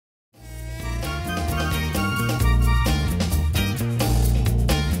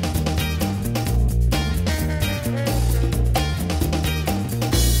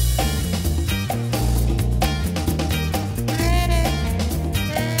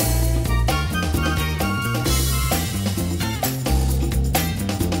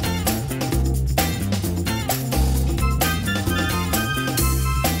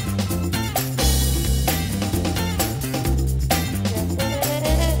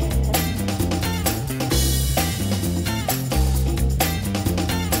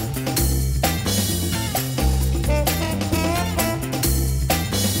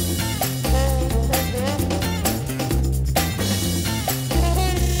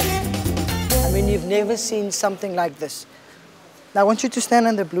you've never seen something like this. Now I want you to stand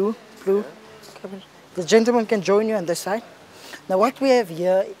on the blue. The gentleman can join you on this side. Now what we have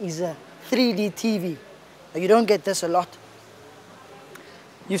here is a 3D TV. Now, you don't get this a lot.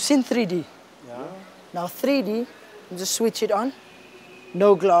 You've seen 3D. Yeah. Now 3D, just switch it on.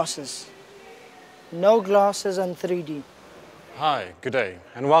 No glasses. No glasses on 3D. Hi, good day,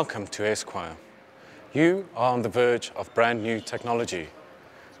 and welcome to ESQUIRE. You are on the verge of brand new technology.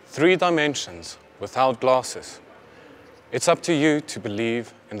 3 dimensions without glasses. It's up to you to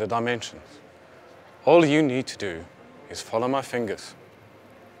believe in the dimensions. All you need to do is follow my fingers.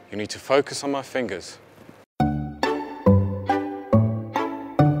 You need to focus on my fingers.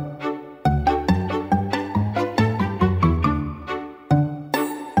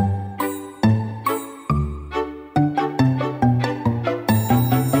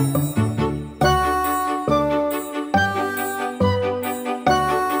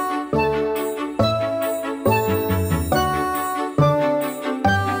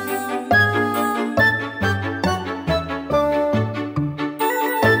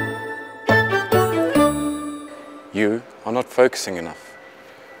 You are not focusing enough.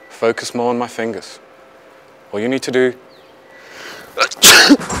 Focus more on my fingers. All you need to do...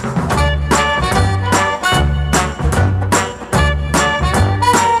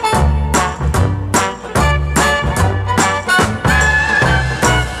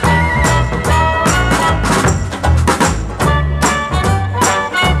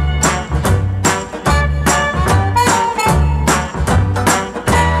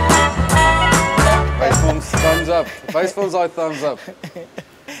 Thumbs up. Baseball's eye thumbs up.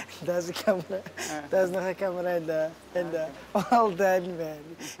 There's a camera. There's nog een camera in de. Well done,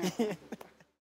 man.